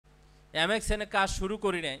এমএক্সএনে কাজ শুরু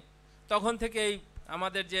করি নাই তখন থেকে এই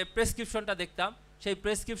আমাদের যে প্রেসক্রিপশনটা দেখতাম সেই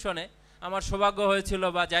প্রেসক্রিপশনে আমার সৌভাগ্য হয়েছিল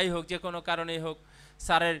বা যাই হোক যে কোনো কারণেই হোক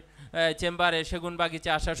স্যারের চেম্বারে সেগুনবাগিচে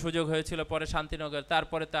আসার সুযোগ হয়েছিল, পরে শান্তিনগর,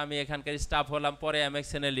 তারপরে তো আমি এখানকার স্টাফ হলাম, পরে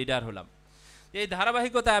এমএক্সএনের লিডার হলাম। এই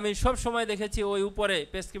ধারাবাহিকতা আমি সব সময় দেখেছি ওই উপরে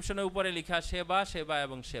প্রেসক্রিপশনের উপরে লেখা সেবা সেবা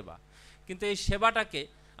এবং সেবা, কিন্তু এই সেবাটাকে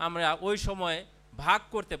আমরা ওই সময়ে ভাগ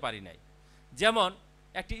করতে পারি নাই। যেমন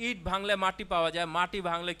একটি ইট ভাঙলে মাটি পাওয়া যায়, মাটি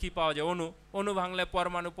ভাঙলে কি পাওয়া যায়? অণু, অণু ভাঙলে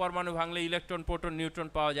পরমাণু, পরমাণু ভাঙলে ইলেকট্রন, প্রোটন, নিউট্রন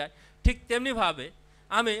পাওয়া যায়। ঠিক তেমনিভাবে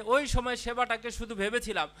আমি ওই সময় সেবাটাকে শুধু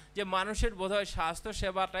ভেবেছিলাম যে মানুষের বোধহয় স্বাস্থ্য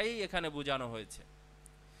সেবাটাই এখানে বোঝানো হয়েছে,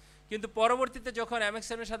 কিন্তু পরবর্তীতে যখন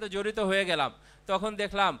এমএক্সএনের সাথে জড়িত হয়ে গেলাম তখন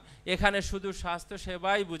দেখলাম এখানে শুধু স্বাস্থ্য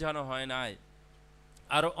সেবাই বোঝানো হয় নাই,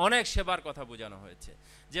 আরও অনেক সেবার কথা বোঝানো হয়েছে,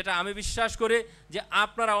 যেটা আমি বিশ্বাস করি যে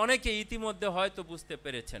আপনারা অনেকে ইতিমধ্যে হয়তো বুঝতে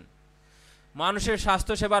পেরেছেন। মানুষের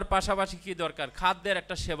স্বাস্থ্য সেবার পাশাপাশি কি দরকার? খাদ্যের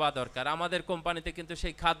একটা সেবা দরকার। আমাদের কোম্পানিতে কিন্তু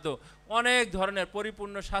সেই খাদ্য অনেক ধরনের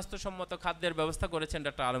পরিপূর্ণ স্বাস্থ্যসম্মত খাদ্যের ব্যবস্থা করেছেন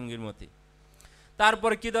ডক্টর আলমগীর মতি।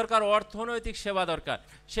 তারপরে কি দরকার? অর্থনৈতিক সেবা দরকার,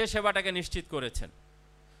 সে সেবাটাকে নিশ্চিত করেছেন।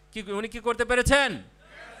 কি উনি কি করতে পেরেছেন?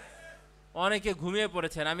 অনেকে ঘুমিয়ে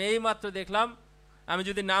পড়েছেন। আমি এই মাত্র দেখলাম, আমি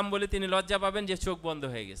যদি নাম বলি তিনি লজ্জা পাবেন যে চোখ বন্ধ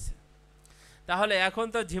হয়ে গেছে। তাহলে এখন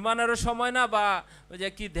তো ঝিমানোরও সময় না বা যে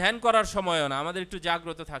কি ধ্যান করার সময়ও না, আমাদের একটু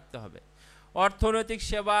জাগ্রত থাকতে হবে। অর্থনৈতিক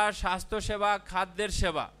সেবা, স্বাস্থ্য সেবা, খাদ্যের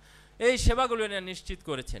সেবা, এই সেবাগুলো উনি নিশ্চিত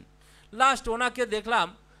করেছেন। লাস্ট ওনাকে দেখলাম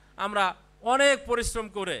আমরা অনেক পরিশ্রম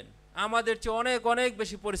করেন, আমাদের চেয়ে অনেক অনেক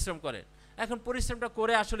বেশি পরিশ্রম করেন। এখন পরিশ্রমটা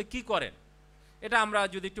করে আসলে কি করেন এটা আমরা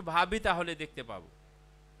যদি একটু ভাবি তাহলে দেখতে পাবো।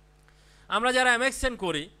 আমরা যারা এমএক্সএন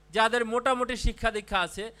করি, যাদের মোটামুটি শিক্ষা দীক্ষা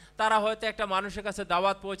আছে, তারা হয়তো একটা মানুষের কাছে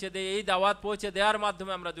দাওয়াত পৌঁছে দেয়, এই দাওয়াত পৌঁছে দেওয়ার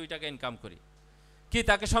মাধ্যমে আমরা 2 টাকা ইনকাম করি। কি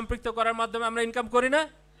তাকে সম্পৃক্ত করার মাধ্যমে আমরা ইনকাম করি না?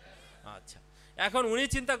 আচ্ছা, এখন উনি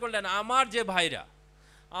চিন্তা করলেন আমার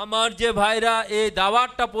যে ভাইরা এই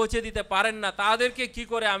দাওয়াতটা পৌঁছে দিতে পারেন না, তাদেরকে কি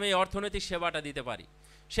করে আমি অর্থনৈতিক সেবাটা দিতে পারি।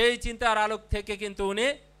 সেই চিন্তার আলোক থেকে কিন্তু উনি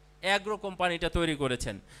অ্যাগ্রো কোম্পানিটা তৈরি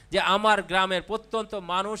করেছেন, যে আমার গ্রামের প্রত্যন্ত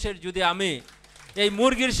মানুষের যদি আমি এই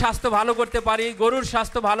মুরগির স্বাস্থ্য ভালো করতে পারি, গরুর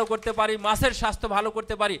স্বাস্থ্য ভালো করতে পারি, মাছের স্বাস্থ্য ভালো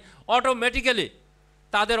করতে পারি, অটোমেটিক্যালি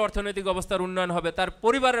তাদের অর্থনৈতিক অবস্থার উন্নয়ন হবে, তার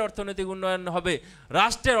পরিবারের অর্থনৈতিক উন্নয়ন হবে,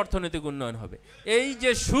 রাষ্ট্রের অর্থনৈতিক উন্নয়ন হবে। এই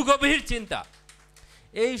যে সুগভীর চিন্তা,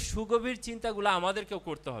 এই সুগভীর চিন্তাগুলো আমাদেরকেও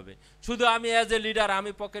করতে হবে। শুধু আমি অ্যাজ এ লিডার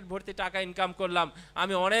আমি পকেট ভর্তি টাকা ইনকাম করলাম,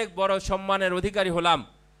 আমি অনেক বড় সম্মানের অধিকারী হলাম,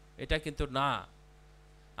 এটা কিন্তু না।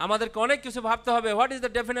 আমাদেরকে অনেক কিছু ভাবতে হবে। What is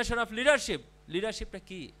the definition of leadership? লিডারশিপটা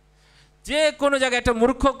কি? যে কোনো জায়গায় একটা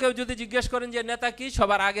মূর্খ কেউ যদি জিজ্ঞেস করেন যে নেতা কি,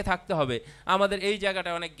 সবার আগে থাকতে হবে। আমাদের এই জায়গাটা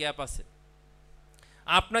অনেক গ্যাপ আছে।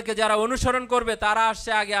 আপনাকে যারা অনুসরণ করবে তারা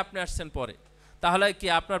আসছে আগে, আপনি আসছেন পরে। তাহলে কি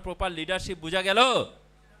আপনার প্রপার লিডারশিপ বোঝা গেল?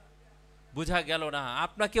 বোঝা গেল না।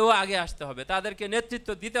 আপনাকেও আগে আসতে হবে, তাদেরকে নেতৃত্ব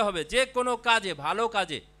দিতে হবে। যে কোনো কাজে, ভালো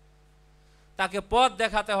কাজে তাকে পথ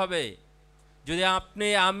দেখাতে হবে। যদি আপনি,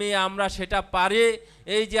 আমি, আমরা সেটা পারি,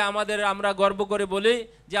 এই যে আমরা গর্ব করে বলি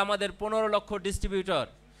যে আমাদের 15 লক্ষ ডিস্ট্রিবিউটর,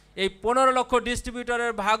 এই 15 লক্ষ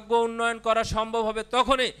ডিস্ট্রিবিউটরের ভাগ্য উন্নয়ন করা সম্ভব হবে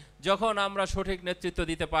তখনই যখন আমরা সঠিক নেতৃত্ব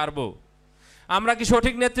দিতে পারবো। আমরা কি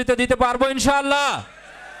সঠিক নেতৃত্ব দিতে পারবো ইনশাআল্লাহ?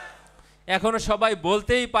 এখনো সবাই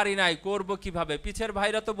বলতেই পারি নাই করব কিভাবে। পিছের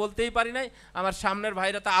ভাইরা তো বলতেই পারি নাই, আমার সামনের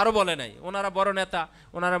ভাইরা তো আরো বলে নাই। ওনারা বড় নেতা,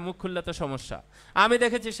 ওনারা মুখ খুললে তো সমস্যা। আমি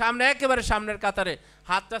দেখেছি সামনে, একেবারে সামনের কাতারে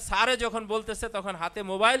হাতটা সারে যখন বলতেছে তখন হাতে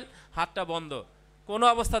মোবাইল, হাতটা বন্ধ, কোনো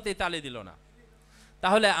অবস্থাতেই তালি দিল না।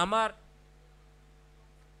 তাহলে আমার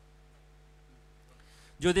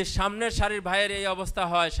যদি সামনের সারির ভাইয়ের এই অবস্থা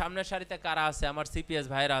হয়, সামনের সারিতে কারা আছে? আমার সিপিএস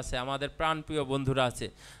ভাইয়েরা আছে, আমাদের প্রাণপ্রিয় বন্ধুরা আছে,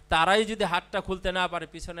 তারাই যদি হাতটা খুলতে না পারে,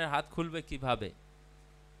 পিছনের হাত খুলবে কিভাবে?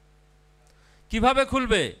 কিভাবে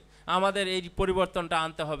খুলবে? আমাদের এই পরিবর্তনটা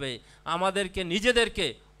আনতে হবে। আমাদেরকে নিজেদেরকে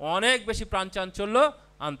অনেক বেশি প্রাণচাঞ্চল্য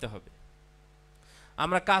আনতে হবে।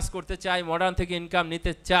 আমরা কাজ করতে চাই, মডার্ন থেকে ইনকাম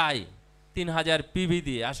নিতে চাই 3000 পিভি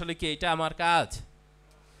দিয়ে। আসলে কি এটা আমার কাজ?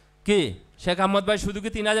 কি শেখ আহমদ ভাই শুধু কি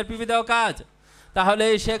 3000 পিভি দেওয়া কাজ? তাহলে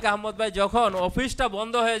এই শেখ আহমদ ভাই যখন অফিসটা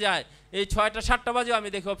বন্ধ হয়ে যায়, এই 6টা-7টা বাজে আমি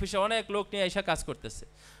দেখি অফিসে অনেক লোক নিয়ে এসে কাজ করতেছে।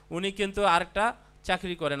 উনি কিন্তু আরেকটা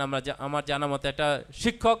চাকরি করেন, আমার জানা মতো একটা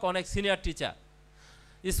শিক্ষক, অনেক সিনিয়র টিচার।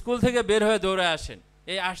 স্কুল থেকে বের হয়ে দৌড়ে আসেন,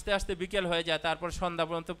 এই আসতে আসতে বিকেল হয়ে যায়, তারপর সন্ধ্যা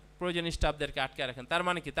পর্যন্ত প্রয়োজনীয় স্টাফদেরকে আটকে রাখেন। তার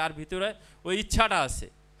মানে কি? তার ভিতরে ওই ইচ্ছাটা আছে,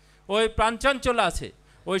 ওই প্রাণচাঞ্চল্য আছে,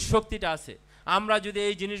 ওই শক্তিটা আছে। আমরা যদি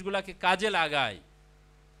এই জিনিসগুলোকে কাজে লাগাই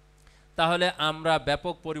তাহলে আমরা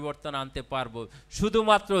ব্যাপক পরিবর্তন আনতে পারবো।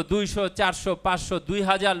 শুধুমাত্র 200, 400, 500,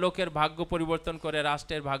 2000 লোকের ভাগ্য পরিবর্তন করে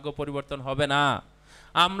রাষ্ট্রের ভাগ্য পরিবর্তন হবে না।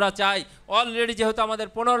 আমরা চাই, অলরেডি যেহেতু আমাদের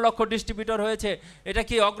 15 লক্ষ ডিস্ট্রিবিউটর হয়েছে, এটা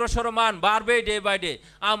কি অগ্রসরমান? বাড়বে ডে বাই ডে।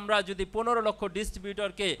 আমরা যদি 15 লক্ষ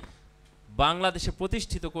ডিস্ট্রিবিউটরকে বাংলাদেশে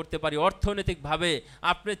প্রতিষ্ঠিত করতে পারি অর্থনৈতিকভাবে।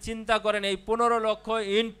 আপনি চিন্তা করেন এই 15 লক্ষ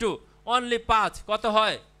ইন্টু অনলি 5 কত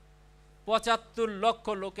হয়? 75 লক্ষ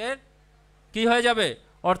লোকের কি হয়ে যাবে?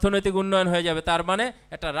 অর্থনৈতিক উন্নয়ন হয়ে যাবে। তার মানে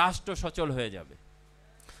একটা রাষ্ট্র সচল হয়ে যাবে।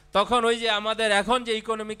 তখন ওই যে আমাদের এখন যে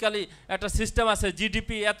ইকোনমিক্যালি একটা সিস্টেম আছে,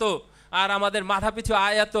 জিডিপি এত আর আমাদের মাথাপিছু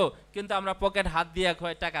আয় এত, কিন্তু আমরা পকেট হাত দিয়ে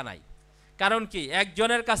টাকা নাই। কারণ কি?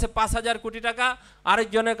 একজনের কাছে 5,000 কোটি টাকা,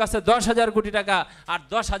 আরেকজনের কাছে 10,000 কোটি টাকা, আর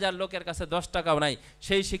 10,000 লোকের কাছে 10 টাকাও নাই।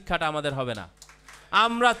 সেই শিক্ষাটা আমাদের হবে না।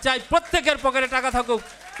 আমরা চাই প্রত্যেকের পকেটে টাকা থাকুক,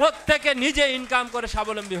 প্রত্যেকে নিজে ইনকাম করে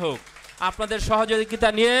স্বাবলম্বী হোক। আপনাদের সহযোগিতা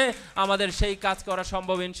নিয়ে আমাদের সেই কাজ করা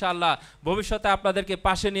সম্ভব ইনশাআল্লাহ। ভবিষ্যতে আপনাদেরকে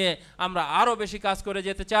পাশে নিয়ে আমরা আরও বেশি কাজ করে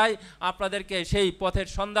যেতে চাই, আপনাদেরকে সেই পথের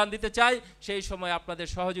সন্ধান দিতে চাই। সেই সময় আপনাদের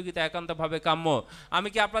সহযোগিতা একান্তভাবে কাম্য। আমি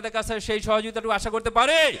কি আপনাদের কাছে সেই সহযোগিতাটুকু আশা করতে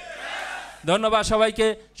পারি? ধন্যবাদ সবাইকে।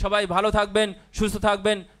 সবাই ভালো থাকবেন, সুস্থ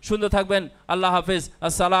থাকবেন, সুন্দর থাকবেন। আল্লাহ হাফেজ।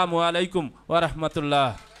 আসসালামু আলাইকুম ওয়া রাহমাতুল্লাহ।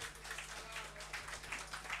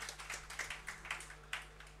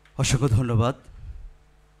 অসংখ্য ধন্যবাদ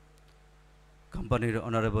কোম্পানির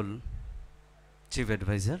honourable chief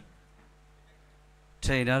adviser,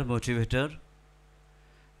 trainer, motivator,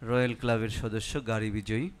 royal ক্লাবের সদস্য, গাড়ি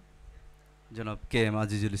বিজয়ী জনাব KM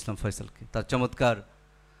আজিজুল ইসলাম ফয়সালকে তার চমৎকার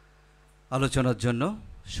আলোচনার জন্য।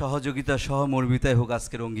 সহযোগিতা সহমর্মিতায় হোক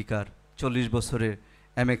আজকের অঙ্গীকার 40 বছরের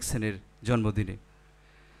MXN-এর জন্মদিনে।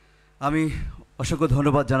 আমি অসংখ্য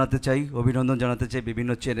ধন্যবাদ জানাতে চাই, অভিনন্দন জানাতে চাই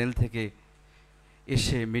বিভিন্ন চ্যানেল থেকে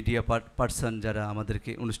এসে মিডিয়া পার্সন যারা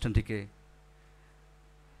আমাদেরকে অনুষ্ঠানটিকে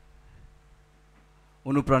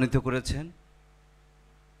অনুপ্রাণিত করেছেন,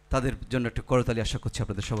 তাদের জন্য একটু করতালি আশা করছি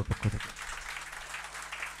আপনাদের সবার পক্ষ থেকে।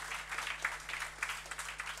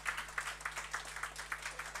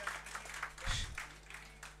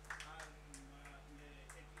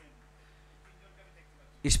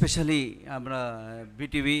 স্পেশালি আমরা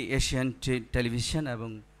বিটিভি, এশিয়ান টেলিভিশন এবং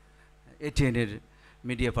ATN-এর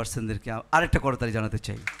মিডিয়া পার্সনদেরকে আরেকটা করতালি জানাতে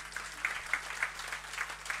চাই।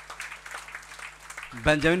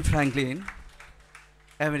 বেঞ্জামিন ফ্র্যাঙ্কলিন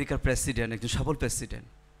আমেরিকার প্রেসিডেন্ট, একজন সফল প্রেসিডেন্ট।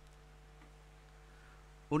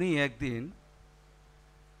 উনি একদিন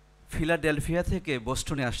ফিলাডেলফিয়া থেকে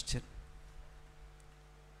বোস্টনে আসছেন।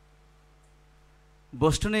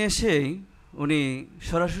 বোস্টনে এসেই উনি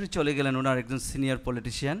সরাসরি চলে গেলেন ওনার একজন সিনিয়র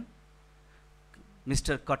পলিটিশিয়ান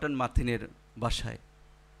মিস্টার কটন মার্টিনের বাসায়।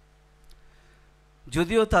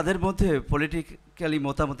 যদিও তাদের মধ্যে পলিটিক্যালি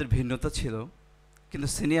মতামতের ভিন্নতা ছিল, কিন্তু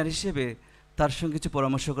সিনিয়র হিসেবে তার সঙ্গে কিছু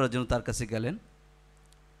পরামর্শ করার জন্য তার কাছে গেলেন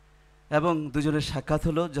এবং দুজনের সাক্ষাৎ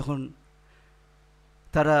হলো। যখন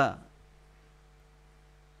তারা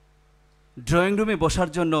ড্রয়িং রুমে বসার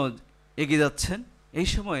জন্য এগিয়ে যাচ্ছেন, এই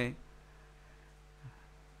সময়ে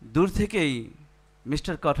দূর থেকেই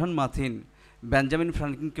মিস্টার কটন মার্টিন বেঞ্জামিন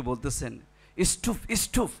ফ্রাঙ্কলিনকে বলতেছেন, স্টুপ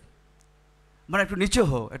স্টুপ, মানে একটু নিচু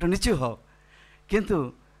হও, একটু নিচু হও। কিন্তু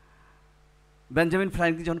বেঞ্জামিন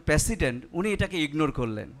ফ্রাঙ্কলিন যখন প্রেসিডেন্ট, উনি এটাকে ইগনোর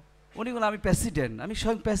করলেন। উনি বললেন, আমি প্রেসিডেন্ট, আমি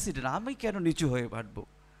স্বয়ং প্রেসিডেন্ট, আমি কেন নিচু হয়ে হাঁটবো?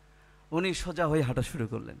 উনি সোজা হয়ে হাঁটা শুরু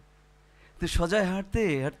করলেন। তো সোজা হাঁটতে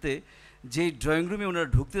হাঁটতে যেই ড্রয়িং রুমে ওনারা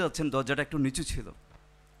ঢুকতে যাচ্ছেন, দরজাটা একটু নিচু ছিল।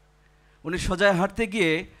 উনি সোজা হাঁটতে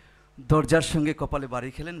গিয়ে দরজার সঙ্গে কপালে বাড়ি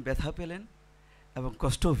খেলেন, ব্যথা পেলেন এবং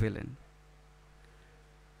কষ্টও পেলেন।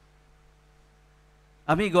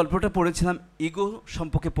 আমি এই গল্পটা পড়েছিলাম ইগো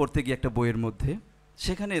সম্পর্কে পড়তে গিয়ে একটা বইয়ের মধ্যে।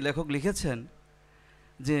 সেখানে লেখক লিখেছেন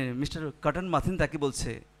যে মিস্টার কটন মার্টিন তাকে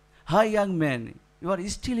বলছে, high young man, you R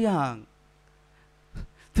still young,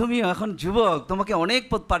 তুমি এখন যুবক, তোমাকে অনেক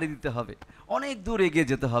পথ পাড়ি দিতে হবে, অনেক দূর এগিয়ে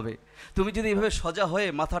যেতে হবে। তুমি যদি এভাবে সোজা হয়ে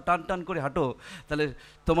মাথা টান টান করে হাঁটো, তাহলে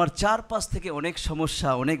তোমার চারপাশ থেকে অনেক সমস্যা,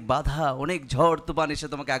 অনেক বাধা, অনেক ঝড় তুফান এসে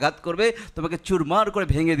তোমাকে আঘাত করবে, তোমাকে চুরমার করে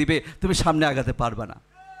ভেঙে দিবে, তুমি সামনে আগাতে পারবে না।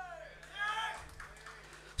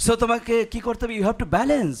 সো তোমাকে কি করতে হবে? ইউ হ্যাভ টু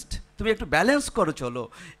ব্যালেন্সড, তুমি একটু ব্যালেন্স করো, চলো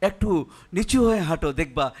একটু নিচু হয়ে হাঁটো,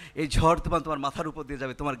 দেখবা এই ঝড় তুফান তোমার মাথার উপর দিয়ে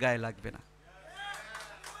যাবে, তোমার গায়ে লাগবে না।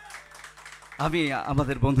 আমি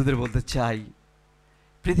আমাদের বন্ধুদের বলতে চাই,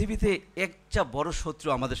 পৃথিবীতে একটা বড় শত্রু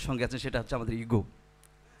আমাদের সঙ্গে আছে, সেটা হচ্ছে আমাদের ইগো,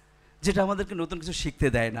 যেটা আমাদেরকে নতুন কিছু শিখতে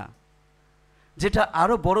দেয় না, যেটা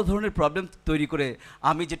আরও বড় ধরনের প্রবলেম তৈরি করে।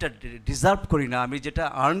 আমি যেটা ডিজার্ভ করি না, আমি যেটা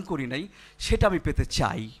আর্ন করি নাই, সেটা আমি পেতে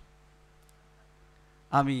চাই।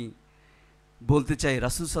 আমি বলতে চাই,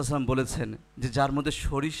 রাসূল সাল্লাল্লাহু আলাইহি ওয়াসাল্লাম বলেছেন যে যার মধ্যে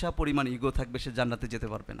সরিষা পরিমাণ ইগো থাকবে, সে জান্নাতে যেতে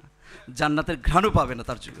পারবে না, জান্নাতের ঘ্রাণও পাবে না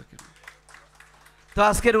তার যুগকে। তো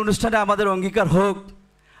আজকের অনুষ্ঠানে আমাদের অঙ্গীকার হোক,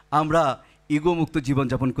 আমরা ইগো মুক্ত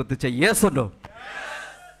জীবনযাপন করতে চাই। Yes or no?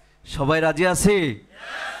 সবাই রাজি আছে?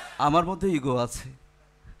 আমার মধ্যে ইগো আছে,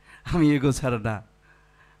 আমি ইগো ছাড়া না।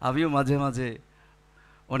 আমিও মাঝে মাঝে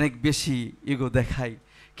অনেক বেশি ইগো দেখাই,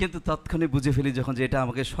 কিন্তু তৎক্ষণে বুঝে ফেলি যখন যে এটা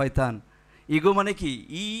আমাকে শয়তান ইগো মানে কি?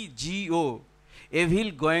 EGO, evil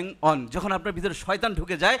going on. যখন আপনার ভিতরে শয়তান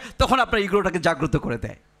ঢুকে যায় তখন আপনার ইগোটাকে জাগ্রত করে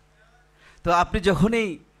দেয়। তো আপনি যখনই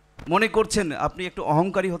মনে করছেন আপনি একটু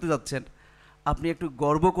অহংকারী হতে যাচ্ছেন, আপনি একটু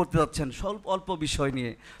গর্ব করতে যাচ্ছেন স্বল্প অল্প বিষয়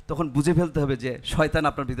নিয়ে, তখন বুঝে ফেলতে হবে যে শয়তান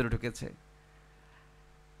আপনার ভিতরে ঢুকেছে।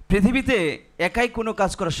 পৃথিবীতে একাই কোনো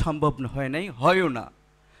কাজ করা সম্ভব হয় নাই, হয়ও না।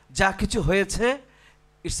 যা কিছু হয়েছে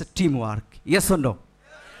it's a team work. Yes or no?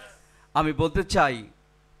 আমি বলতে চাই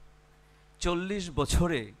 40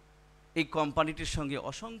 বছরে এই কোম্পানিটির সঙ্গে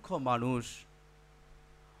অসংখ্য মানুষ,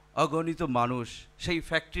 অগণিত মানুষ, সেই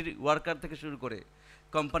ফ্যাক্টরি ওয়ার্কার থেকে শুরু করে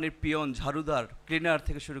কোম্পানির পিয়ন, ঝাড়ুদার, ক্লিনার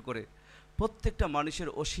থেকে শুরু করে প্রত্যেকটা মানুষের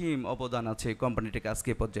অসীম অবদান আছে এই কোম্পানিটাকে আজকে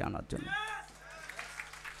এ পর্যায়ে আনার জন্য।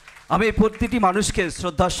 আমি এই প্রতিটি মানুষকে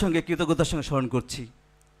শ্রদ্ধার সঙ্গে, কৃতজ্ঞতার সঙ্গে স্মরণ করছি,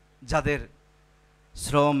 যাদের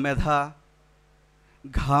শ্রম, মেধা,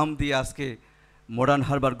 ঘাম দিয়ে আজকে মডার্ন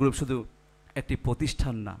হার্বাল গ্রুপ শুধু একটি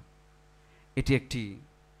প্রতিষ্ঠান না, এটি একটি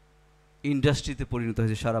ইন্ডাস্ট্রিতে পরিণত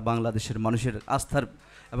হয়েছে, সারা বাংলাদেশের মানুষের আস্থার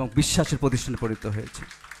এবং বিশ্বাসের প্রতিষ্ঠানে পরিণত হয়েছে।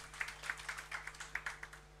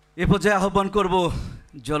 এ পর্যায়ে আহ্বান করব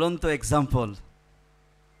জ্বলন্ত এক্সাম্পল,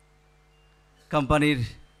 কোম্পানির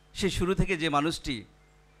সেই শুরু থেকে যে মানুষটি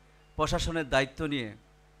প্রশাসনের দায়িত্ব নিয়ে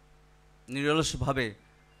নিরলসভাবে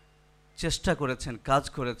চেষ্টা করেছেন, কাজ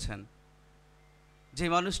করেছেন, যে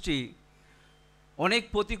মানুষটি অনেক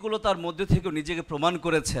প্রতিকূলতার মধ্যে থেকেও নিজেকে প্রমাণ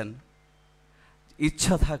করেছেন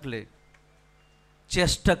ইচ্ছা থাকলে,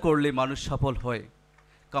 চেষ্টা করলে মানুষ সফল হয়।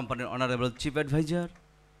 কোম্পানির honourable chief adviser,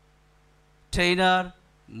 trainer,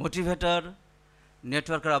 motivator,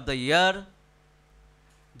 networker of the year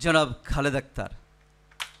জনাব খালেদ আক্তার,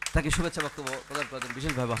 তাকে শুভেচ্ছা বক্তব্য প্রদান করার জন্য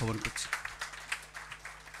বিশেষভাবে আহ্বান করছি।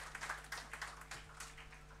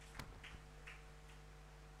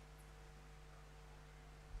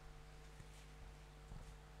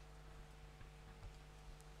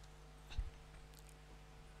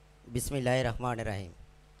 বিসমিল্লাহির রহমানির রহিম।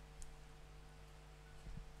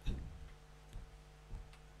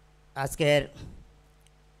 আজকের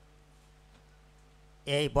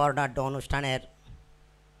এই বর্ণাঢ্য অনুষ্ঠানের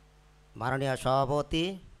মাননীয় সভাপতি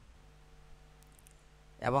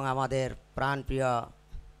এবং আমাদের প্রাণপ্রিয়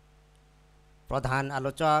প্রধান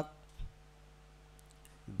আলোচক,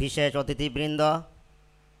 বিশেষ অতিথিবৃন্দ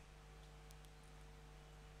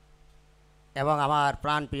এবং আমার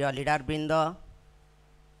প্রাণপ্রিয় লিডারবৃন্দ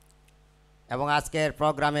এবং আজকের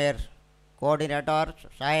প্রোগ্রামের কোঅর্ডিনেটর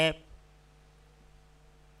সাহেব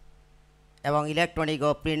এবং ইলেকট্রনিক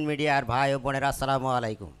ও প্রিন্ট মিডিয়ার ভাই ও বোনেরা, আসসালামু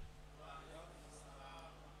আলাইকুম।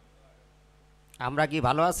 আমরা কি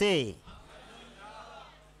ভালো আছি?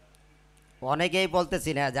 অনেকেই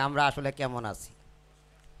বলতেছি না যে আমরা আসলে কেমন আছি।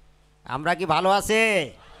 আমরা কি ভালো আছি?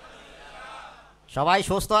 সবাই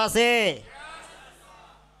সুস্থ আছে?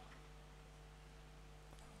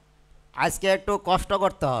 আজকে একটু কষ্ট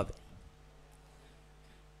করতে হবে,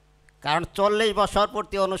 কারণ 40 বছর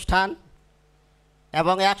পূর্তি অনুষ্ঠান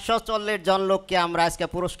এবং 140 জন লোককে আমরা আজকে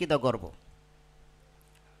পুরস্কৃত করব।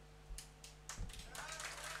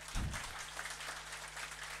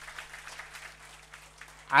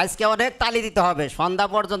 আজকে অনেক তালি দিতে হবে, সন্ধ্যা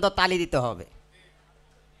পর্যন্ত তালি দিতে হবে।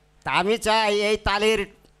 তা আমি চাই এই তালির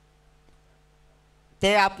তে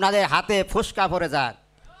আপনাদের হাতে ফুসকা পড়ে যাক,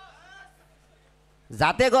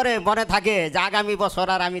 যাতে করে মনে থাকে যে আগামী বছর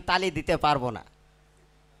আর আমি তালি দিতে পারবো না,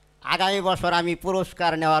 আগামী বছর আমি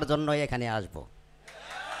পুরস্কার নেওয়ার জন্য এখানে আসব।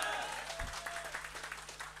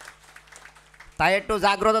 তাই একটু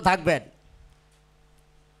জাগ্রত থাকবেন।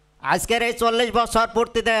 আজকের এই 40 বছর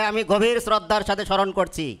পূর্তিতে আমি গভীর শ্রদ্ধার সাথে স্মরণ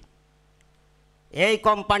করছি এই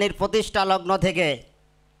কোম্পানির প্রতিষ্ঠা লগ্ন থেকে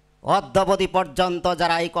অদ্যাবধি পর্যন্ত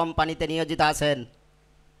যারা এই কোম্পানিতে নিয়োজিত আছেন,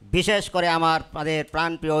 বিশেষ করে আমাদের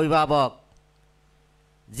প্রাণপ্রিয় অভিভাবক,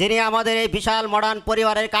 যিনি আমাদের এই বিশাল মডার্ন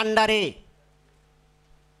পরিবারের কাণ্ডারি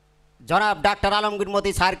জনাব ডক্টর আলমগীর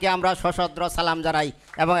মতি স্যারকে আমরা সশস্ত্র সালাম জানাই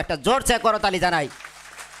এবং একটা জোরসে করতালি জানাই,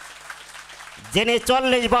 যিনি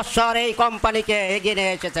 40 বছর এই কোম্পানিকে এগিয়ে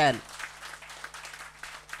নিয়ে এসেছেন।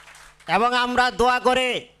 এবং আমরা দোয়া করে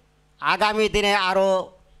আগামী দিনে আরও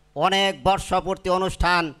অনেক বর্ষপূর্তি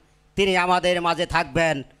অনুষ্ঠান তিনি আমাদের মাঝে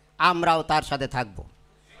থাকবেন, আমরাও তার সাথে থাকব।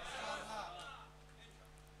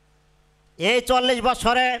 এই 40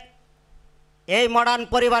 বছরে এই মডার্ন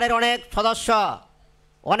পরিবারের অনেক সদস্য,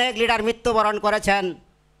 অনেক লিডার মৃত্যুবরণ করেছেন।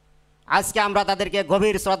 আজকে আমরা তাদেরকে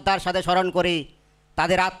গভীর শ্রদ্ধার সাথে স্মরণ করি,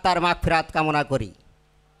 তাদের আত্মার মাগফিরাত কামনা করি।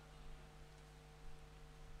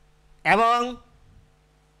 এবং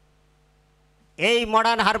এই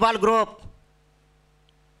মডার্ন হার্বাল গ্রুপ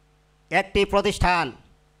একটি প্রতিষ্ঠান,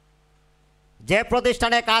 যে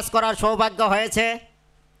প্রতিষ্ঠানে কাজ করার সৌভাগ্য হয়েছে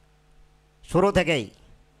শুরু থেকেই।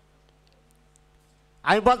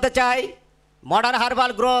 আমি বলতে চাই মডার্ন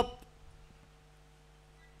হার্বাল গ্রুপ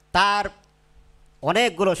তার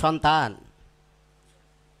অনেকগুলো সন্তান,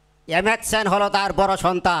 এমএক্সএন হলো তার বড়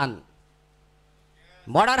সন্তান।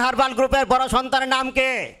 মডার্ন হার্বাল গ্রুপের বড় সন্তানের নাম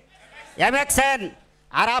কে? এমএক্সএন।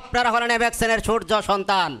 আর আপনারা হলেন এমএক্সএনের সূর্য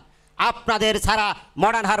সন্তান। আপনাদের ছাড়া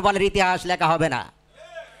মডার্ন হার্বালের ইতিহাস লেখা হবে না।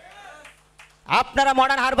 আপনারা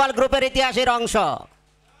মডার্ন হার্বাল গ্রুপের ইতিহাসের অংশ।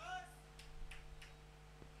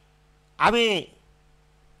 আমি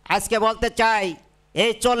আজকে বলতে চাই,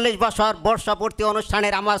 এই 40 বছর বর্ষপূর্তি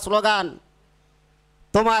অনুষ্ঠানের আমার স্লোগান,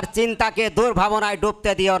 তোমার চিন্তাকে দুর্ভাবনায়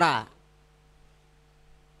ডুবতে দিও না।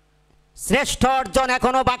 শ্রেষ্ঠ অর্জন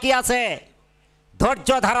এখনো বাকি আছে, ধৈর্য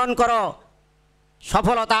ধারণ করো,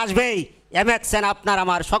 সফলতা আসবেই। এমএক্সএন আপনার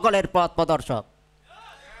আমার সকলের পথ প্রদর্শক।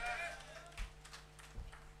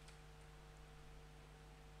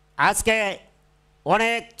 আজকে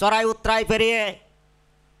অনেক চড়াই উতরাই পেরিয়ে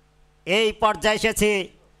এই পর্যায়ে এসেছি।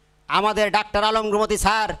 আমাদের ডাক্তার আলমগীর মতি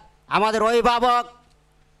স্যার, আমাদের অভিভাবক,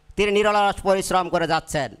 তিনি নিরলস পরিশ্রম করে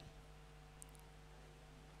যাচ্ছেন।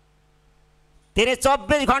 তিনি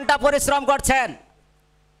 24 ঘন্টা পরিশ্রম করছেন।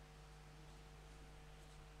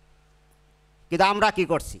 কিন্তু আমরা কি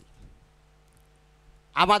করছি?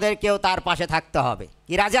 আমাদেরকেও তার পাশে থাকতে হবে।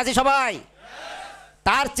 কি রাজি আছি সবাই?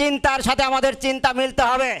 তার চিন্তার সাথে আমাদের চিন্তা মিলতে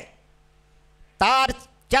হবে, তার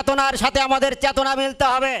চেতনার সাথে আমাদের চেতনা মিলতে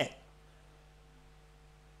হবে,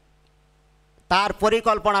 তার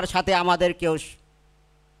পরিকল্পনার সাথে আমাদেরকেও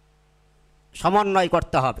সমন্বয়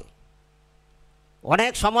করতে হবে।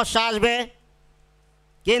 অনেক সমস্যা আসবে,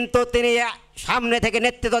 কিন্তু তিনি সামনে থেকে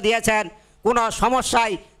নেতৃত্ব দিয়েছেন। কোনো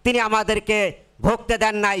সমস্যায় তিনি আমাদেরকে ভুগতে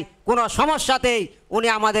দেন নাই, কোনো সমস্যাতেই উনি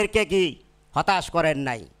আমাদেরকে কি হতাশ করেন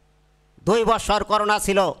নাই। 2 বছর করোনা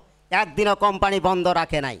ছিল, একদিনও কোম্পানি বন্ধ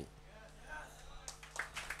রাখে নাই।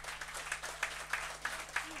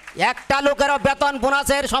 একটা লোকেরও বেতন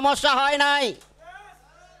বোনাসের সমস্যা হয় নাই,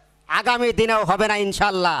 আগামী দিনেও হবে না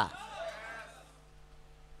ইনশাল্লাহ।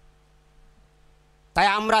 তাই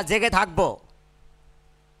আমরা জেগে থাকব।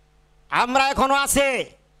 আমরা এখনো আছি।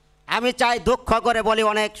 আমি চাই দুঃখ করে বলি,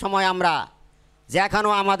 অনেক সময় আমরা যে এখনো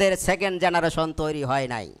আমাদের সেকেন্ড জেনারেশন তৈরি হয়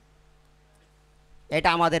নাই, এটা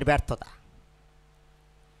আমাদের ব্যর্থতা।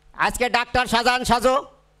 আজকে ডাক্তার শাহজাহান সাজু,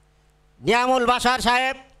 নিয়ামুল বাশার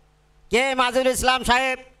সাহেব, কে মাজুল ইসলাম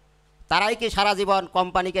সাহেব, তারাই কি সারা জীবন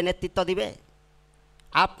কোম্পানিকে নেতৃত্ব দিবে?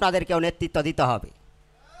 আপনাদেরকেও নেতৃত্ব দিতে হবে,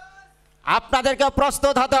 আপনাদেরকেও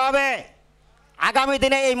প্রস্তুত হতে হবে আগামী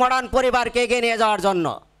দিনে এই মডার্ন পরিবারকে এগিয়ে নিয়ে যাওয়ার জন্য।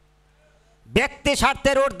 ব্যক্তি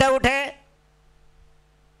স্বার্থের ঊর্ধ্বে উঠে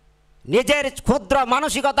নিজের ক্ষুদ্র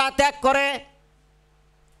মানসিকতা ত্যাগ করে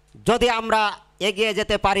যদি আমরা এগিয়ে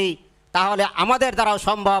যেতে পারি, তাহলে আমাদের দ্বারাও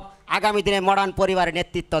সম্ভব আগামী দিনে মডার্ন পরিবারের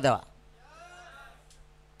নেতৃত্ব দেওয়া।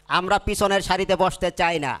 আমরা পিছনের সারিতে বসতে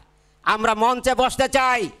চাই না, আমরা মঞ্চে বসতে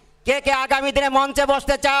চাই। কে কে আগামী দিনে মঞ্চে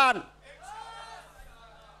বসতে চান?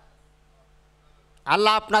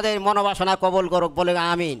 আল্লাহ আপনাদের মনোবাসনা কবুল করুক বলে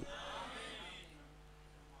আমিন।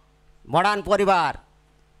 মডার্ন পরিবার,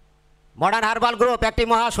 মডার্ন হার্বাল গ্রুপ একটি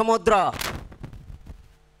মহাসমুদ্র।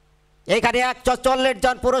 এখানে 140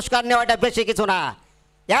 জন পুরস্কার নেওয়া, এটা বেশি কিছু না।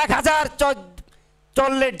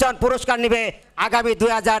 1040 জন পুরস্কার নেবে আগামী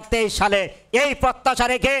 2023 সালে। এই প্রত্যাশা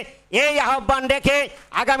রেখে, এই আহ্বান রেখে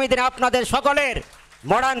আগামী দিনে আপনাদের সকলের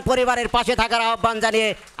মডার্ন পরিবারের পাশে থাকার আহ্বান জানিয়ে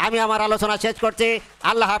আমি আমার আলোচনা শেষ করছি।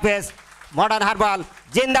 আল্লাহ হাফেজ। মডার্ন হার্বাল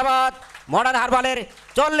জিন্দাবাদ। মডার্ন হার্বালের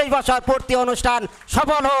 40 বছর পূর্তি অনুষ্ঠান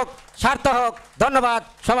সফল হোক, সার্থক হোক। ধন্যবাদ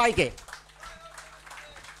সবাইকে।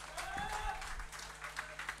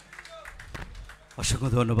 অসংখ্য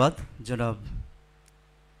ধন্যবাদ জনাব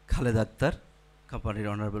খালেদ আক্তার,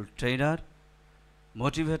 কোম্পানির অনারেবল ট্রেনার,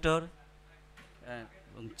 মোটিভেটর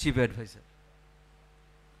এবং চিফ অ্যাডভাইজার।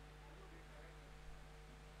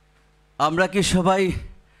 আমরা কি সবাই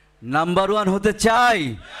নাম্বার 1 হতে চাই?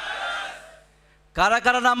 কারা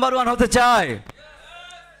কারা নাম্বার 1 হতে চায়?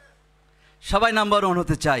 সবাই নাম্বার 1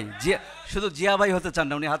 হতে চাই। শুধু জিয়া ভাই হতে চান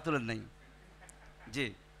না, উনি হাত তোলেন নাই। জি।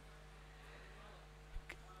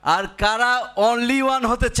 আর কারা অনলি 1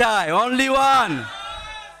 হতে চায়? অনলি 1।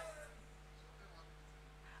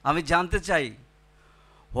 আমি জানতে চাই,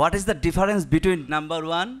 what is the difference between number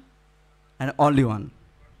 1 and only 1?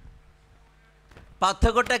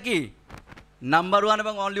 পার্থক্যটা কি নাম্বার 1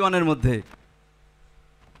 এবং অনলি 1 এর মধ্যে?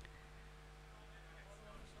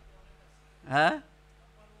 হ্যাঁ,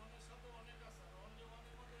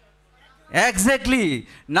 এক্স্যাক্টলি।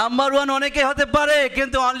 নাম্বার 1 অনেকে হতে পারে,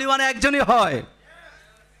 কিন্তু অনলি 1 একজনই হয়।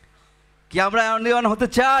 কি আমরা অনলি 1 হতে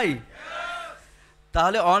চাই?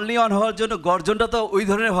 তাহলে অনলি 1 হওয়ার জন্য গর্জনটা তো ওই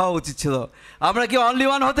ধরনের হওয়া উচিত ছিল। আমরা কি অনলি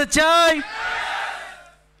 1 হতে চাই?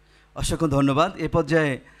 অসংখ্য ধন্যবাদ। এ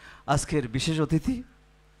পর্যায়ে আজকের বিশেষ অতিথি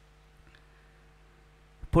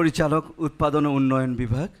পরিচালক উৎপাদন ও উন্নয়ন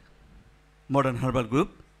বিভাগ, মডার্ন হার্বাল গ্রুপ,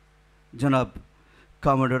 জনাব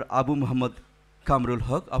কমোডর আবু মোহাম্মদ কামরুল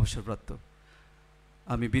হক, অবসরপ্রাপ্ত।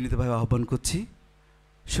 আমি বিনীতভাবে আহ্বান করছি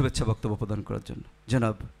শুভেচ্ছা বক্তব্য প্রদান করার জন্য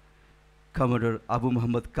জনাব কমোডর আবু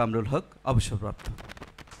মোহাম্মদ কামরুল হক, অবসরপ্রাপ্ত।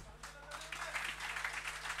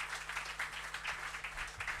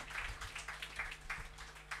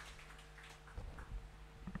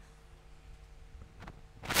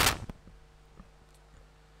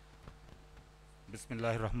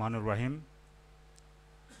 বিসমিল্লাহির রহমানির রহিম।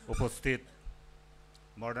 উপস্থিত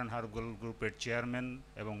মডার্ন হার্বাল গ্রুপের চেয়ারম্যান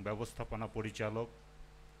এবং ব্যবস্থাপনা পরিচালক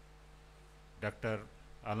ডক্টর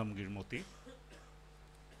আলমগীর মতি,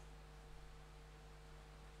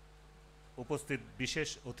 উপস্থিত বিশেষ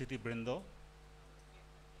অতিথিবৃন্দ,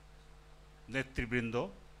 নেতৃবৃন্দ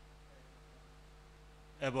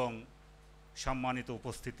এবং সম্মানিত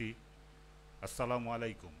উপস্থিতি, আসসালামু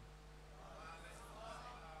আলাইকুম।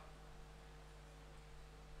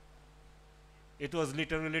 ইট ওয়াজ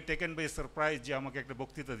লিটারালি টেকেন বাই সারপ্রাইজ যে আমাকে একটা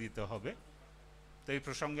বক্তৃতা দিতে হবে। তো এই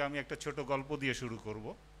প্রসঙ্গে আমি একটা ছোট গল্প দিয়ে শুরু করব।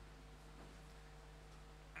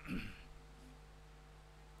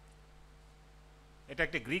 এটা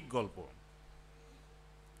একটা গ্রিক গল্প।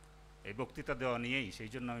 এই বক্তৃতা দেওয়া নিয়েই,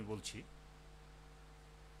 সেই জন্য আমি বলছি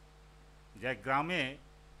যে গ্রামে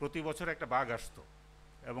প্রতি বছর একটা বাঘ আসতো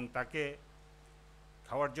এবং তাকে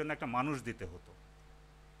খাওয়ার জন্য একটা মানুষ দিতে হতো।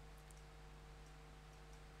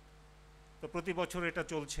 তো প্রতি বছর এটা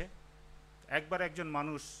চলছে। একবার একজন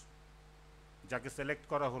মানুষ যাকে সিলেক্ট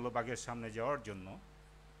করা হলো বাঘের সামনে যাওয়ার জন্য,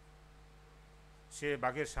 সে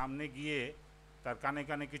বাঘের সামনে গিয়ে তার কানে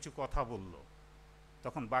কানে কিছু কথা বলল।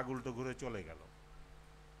 তখন বাঘ উল্টো ঘুরে চলে গেল।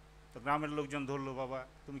 তো গ্রামের লোকজন ধরলো, বাবা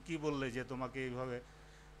তুমি কি বললে যে তোমাকে এইভাবে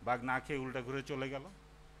বাঘ না খেয়ে উল্টা ঘুরে চলে গেল?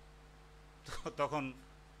 তো তখন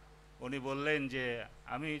উনি বললেন যে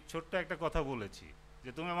আমি ছোট্ট একটা কথা বলেছি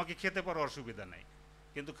যে তুমি আমাকে খেতে পারো, অসুবিধা নেই,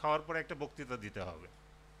 কিন্তু খাওয়ার পরে একটা বক্তৃতা দিতে হবে।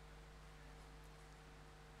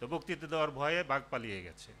 তো বক্তৃতা দেওয়ার ভয়ে বাঘ পালিয়ে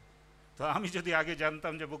গেছে। তো আমি যদি আগে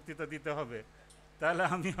জানতাম যে বক্তৃতা দিতে হবে, তাহলে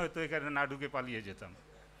আমি হয়তো এখানে না ঢুকে পালিয়ে যেতাম।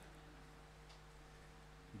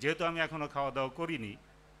 যেহেতু আমি এখনো খাওয়া দাওয়া করিনি,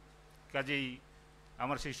 কাজেই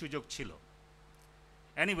আমার সেই সুযোগ ছিল।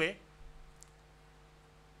 এনিওয়ে,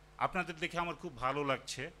 আপনাদের দেখে আমার খুব ভালো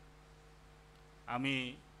লাগছে। আমি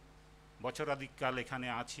বছরাধিককাল এখানে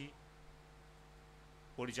আছি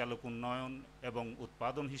পরিচালক উন্নয়ন এবং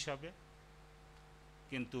উৎপাদন হিসাবে,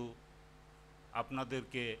 কিন্তু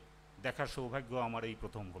আপনাদেরকে দেখার সৌভাগ্য আমার এই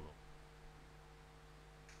প্রথম হলো।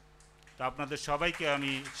 তা আপনাদের সবাইকে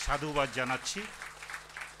আমি সাধুবাদ জানাচ্ছি।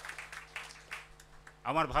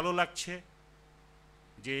 আমার ভালো লাগছে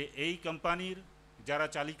যে এই কোম্পানির যারা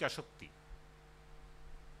চালিকা শক্তি,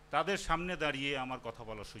 তাদের সামনে দাঁড়িয়ে আমার কথা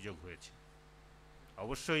বলার সুযোগ হয়েছে।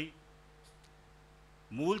 অবশ্যই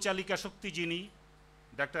মূল চালিকা শক্তি যিনি,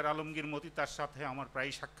 ডক্টর আলমগীর মতি, তার সাথে আমার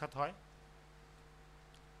প্রায় সাক্ষাৎ হয়।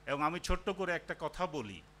 এবং আমি ছোট্ট করে একটা কথা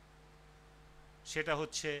বলি, সেটা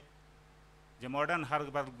হচ্ছে যে modern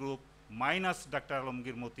herbal group minus doctor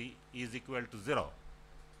Alamgir Moti is equal to 0।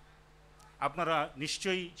 আপনারা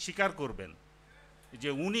নিশ্চয়ই স্বীকার করবেন যে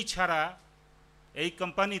উনি ছাড়া এই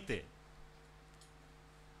কোম্পানিতে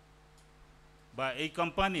বা এই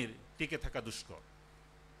কোম্পানির টিকে থাকা দুষ্কর।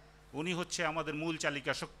 উনি হচ্ছে আমাদের মূল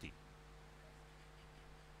চালিকা শক্তি।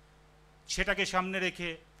 সেটাকে সামনে রেখে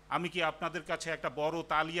আমি কি আপনাদের কাছে একটা বড়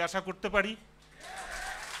তালি আশা করতে পারি?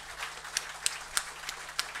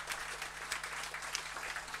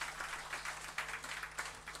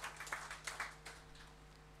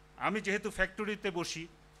 আমি যেহেতু ফ্যাক্টরিতে বসি,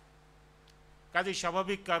 কাজেই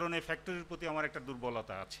স্বাভাবিক কারণে ফ্যাক্টরির প্রতি আমার একটা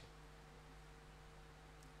দুর্বলতা আছে।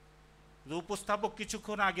 উপস্থাপক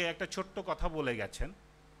কিছুক্ষণ আগে একটা ছোট্ট কথা বলে গেছেন।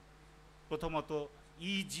 প্রথমত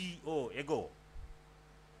ইজিও, এগো,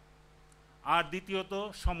 আর দ্বিতীয়ত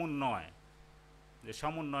সমন্বয়, যে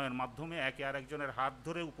সমন্বয়ের মাধ্যমে একে আরেকজনের হাত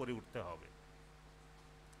ধরে উপরে উঠতে হবে।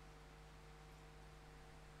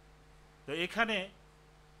 তো এখানে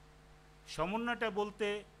সমন্বয়টা বলতে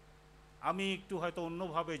আমি একটু হয়তো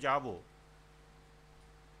অন্যভাবে যাব।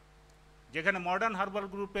 যেখানে মডার্ন হার্বাল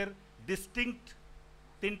গ্রুপের ডিস্টিংক্ট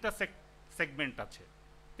 3টা সেগমেন্ট আছে,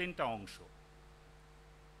 3টা অংশ।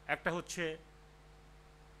 একটা হচ্ছে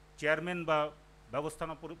চেয়ারম্যান বা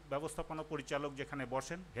ব্যবস্থাপনা পরিচালক যেখানে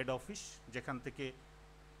বসেন, হেড অফিস, যেখান থেকে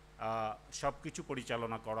সব কিছু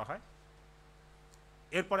পরিচালনা করা হয়।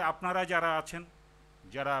 এরপরে আপনারা যারা আছেন,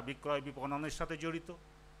 যারা বিক্রয় বিপণনের সাথে জড়িত,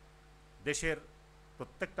 দেশের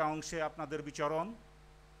প্রত্যেকটা অংশে আপনাদের বিচরণ।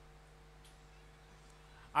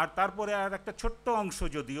 আর তারপরে আর একটা ছোট্ট অংশ,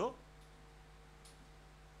 যদিও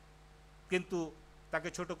কিন্তু তাকে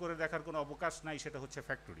ছোট করে দেখার কোনো অবকাশ নাই, সেটা হচ্ছে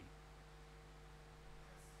ফ্যাক্টরি।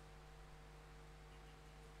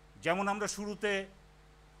 যেমন আমরা শুরুতে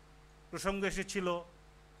প্রসঙ্গ এসেছিল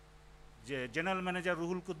যে জেনারেল ম্যানেজার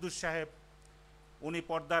রুহুল কুদ্দুস সাহেব উনি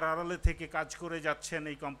পর্দার আড়ালে থেকে কাজ করে যাচ্ছেন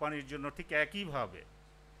এই কোম্পানির জন্য, ঠিক একইভাবে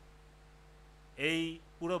এই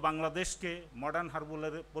পুরো বাংলাদেশকে মডার্ন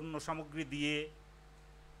হার্বালের পণ্য সামগ্রী দিয়ে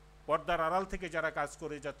পর্দার আড়াল থেকে যারা কাজ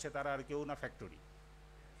করে যাচ্ছে তারা আর কেউ না ফ্যাক্টরি,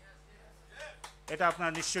 এটা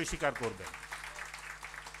আপনারা নিশ্চয়ই স্বীকার করবেন।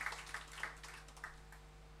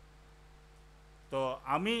 তো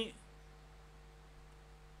আমি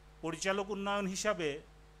পরিচালক উন্নয়ন হিসাবে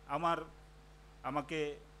আমাকে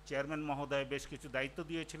চেয়ারম্যান মহোদয় বেশ কিছু দায়িত্ব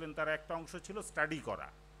দিয়েছিলেন, তার একটা অংশ ছিল স্টাডি করা।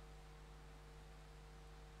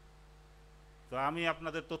 তো আমি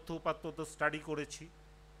আপনাদের তথ্য উপাত্ত তো স্টাডি করেছি,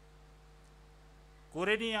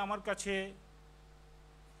 করে নিয়ে আমার কাছে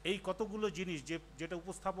এই কতগুলো জিনিস যেটা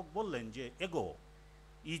উপস্থাপক বললেন যে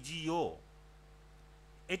ইজিও,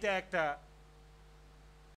 এটা একটা